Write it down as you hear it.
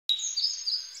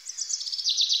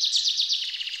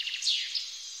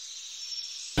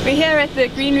We're here at the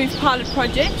Green Roof Pilot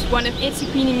Project, one of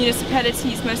eThekwini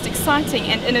Municipality's most exciting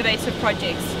and innovative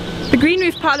projects. The Green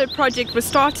Roof Pilot Project was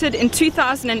started in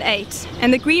 2008,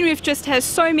 and the green roof just has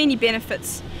so many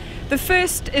benefits. The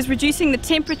first is reducing the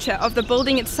temperature of the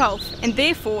building itself and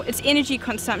therefore its energy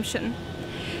consumption.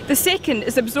 The second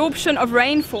is absorption of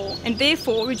rainfall and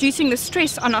therefore reducing the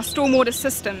stress on our stormwater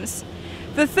systems.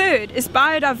 The third is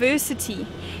biodiversity.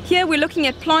 Here we're looking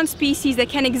at plant species that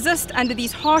can exist under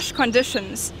these harsh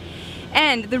conditions.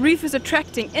 And the roof is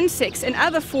attracting insects and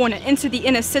other fauna into the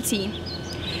inner city.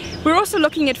 We're also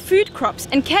looking at food crops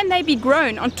and can they be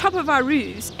grown on top of our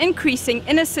roofs, increasing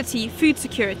inner city food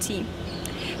security.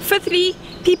 Fifthly,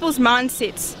 people's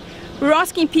mindsets. We're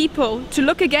asking people to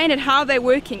look again at how they're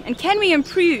working and can we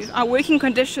improve our working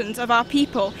conditions of our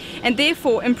people and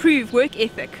therefore improve work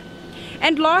ethic.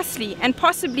 And lastly, and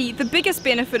possibly the biggest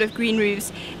benefit of green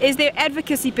roofs, is their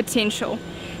advocacy potential.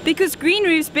 Because green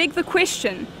roofs beg the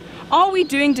question, are we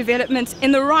doing development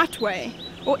in the right way?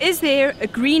 Or is there a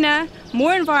greener,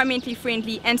 more environmentally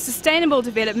friendly and sustainable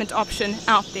development option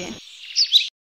out there?